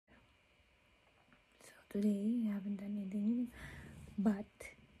today I haven't done anything but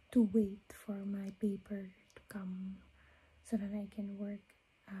to wait for my paper to come so that I can work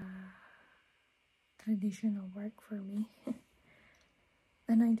traditional work for me.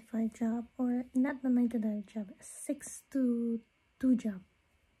 A 9 to 5 job, or not the 9 to 5 job, 6 to 2 job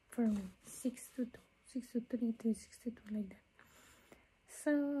for me. 6 to 3 to 6 to 2, like that.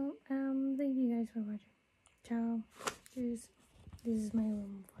 So thank you guys for watching. Ciao. This is my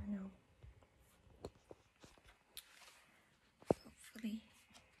room for now. Hopefully.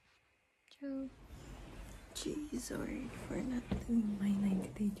 Ciao. Gee, sorry for not doing my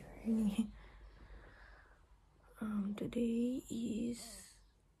 90-day journey. Today is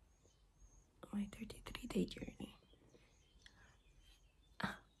my 33-day journey.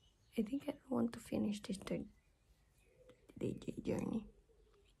 I think I don't want to finish this 30-day journey.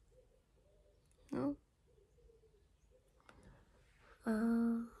 No?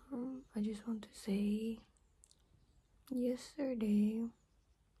 I just want to say, yesterday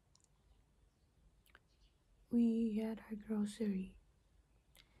we had our grocery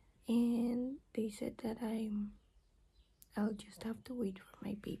and they said that I'll just have to wait for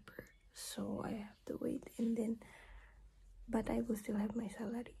my paper, so I have to wait, and then but I will still have my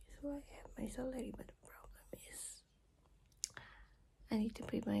salary, so I have my salary. But the problem is I need to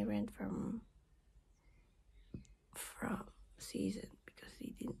pay my rent from season, because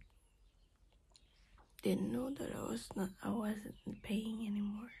they didn't know that I wasn't paying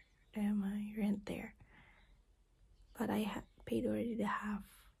anymore my rent there, but I had paid already the half,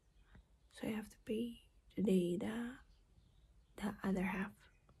 so I have to pay today the other half.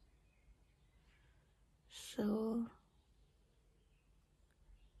 So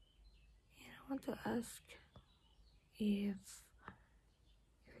I want to ask if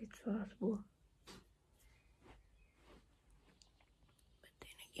it's possible, but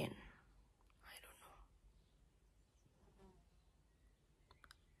then again, I don't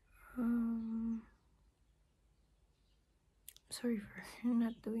know. Sorry for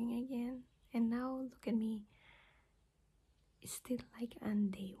not doing again. And now look at me, it's still like on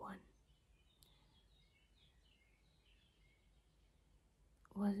day 1.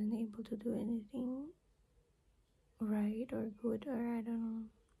 Wasn't able to do anything right or good, or I don't know,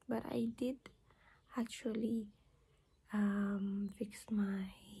 but I did actually fix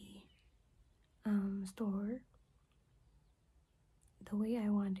my store the way I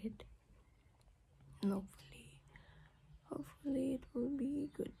wanted, and hopefully it will be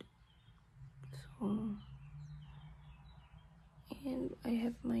good. So, and I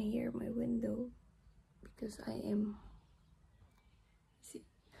have my window, because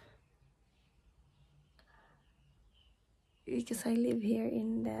because I live here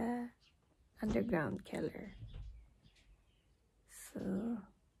in the underground keller. So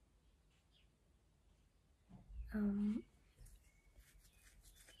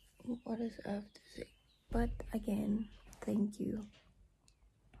what else I have to say? But again, thank you.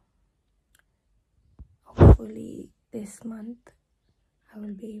 Hopefully this month I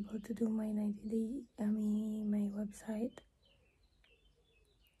will be able to do my 90-day, my website.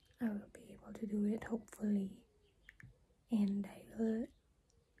 I will be able to do it, hopefully. And I will,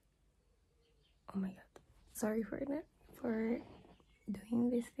 oh my god, sorry for that, for doing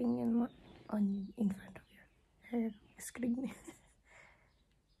this thing in front of your screen.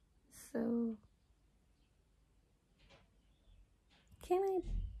 So can I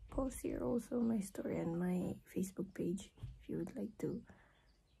post here also my story on my Facebook page if you would like to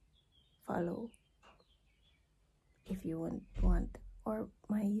follow, if you want, or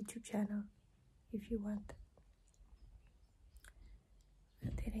my YouTube channel if you want.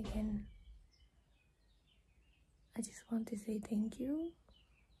 But then again, I just want to say thank you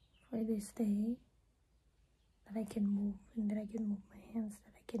for this day, that I can move, and that I can move my hands,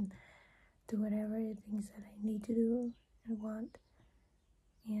 that I can do whatever things that I need to do and want.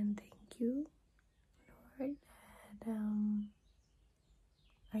 And thank you, Lord, that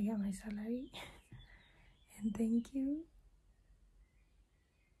I got my salary. And thank you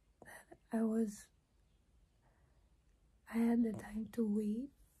that I had the time to wait.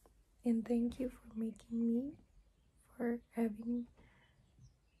 And thank you for making me, for having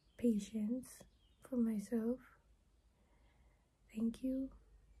patience for myself. Thank you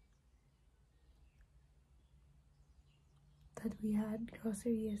that we had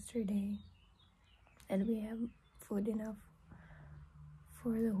grocery yesterday, and we have food enough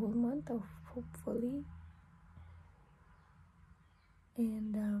for the whole month, of hopefully.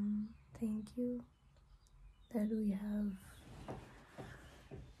 And thank you that I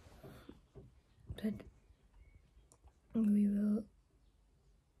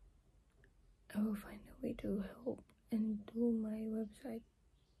I'll find a way to help and do my website.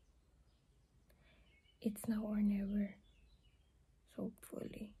 It's now or never, so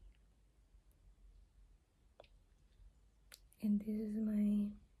hopefully. And this is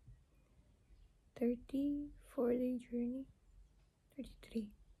my 34-day journey. 33.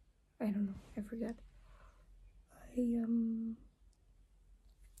 I don't know. I forgot. I am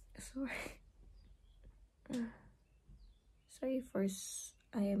sorry. Sorry for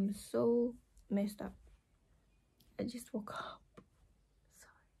I am so messed up. I just woke up.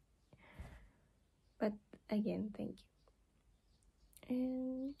 Sorry. But again, thank you.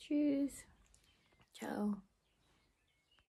 And cheers. Ciao.